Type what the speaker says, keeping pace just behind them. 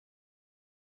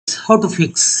how to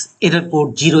fix error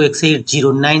code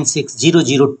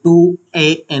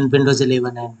 0x8096002A in Windows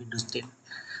 11 and Windows 10.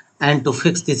 And to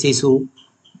fix this issue,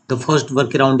 the first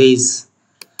workaround is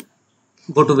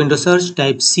go to Windows search,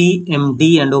 type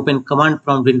cmd and open command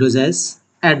prompt Windows as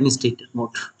administrator mode.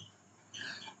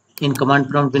 In command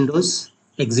prompt Windows,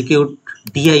 execute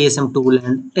DISM tool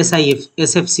and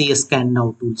SFC scan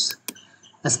now tools.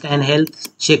 Scan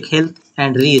health, check health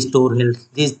and restore health.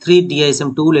 These three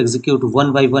DISM tool execute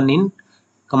one by one in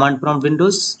command prompt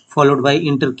Windows, followed by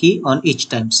enter key on each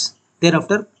times.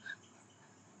 Thereafter,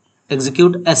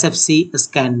 execute SFC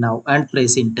scan now and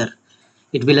press enter.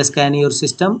 It will scan your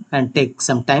system and take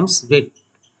some time. Wait.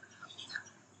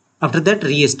 After that,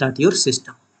 restart your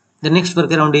system. The next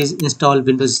workaround is install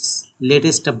Windows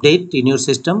latest update in your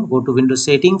system. Go to Windows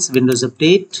settings, Windows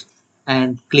update,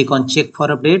 and click on check for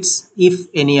updates. If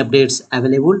any updates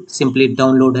available, simply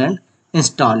download and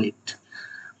install it.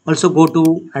 Also go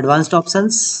to advanced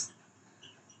options,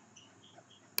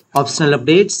 optional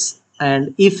updates,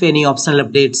 and if any optional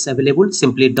updates available,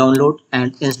 simply download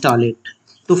and install it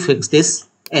to fix this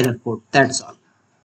error code. That's all.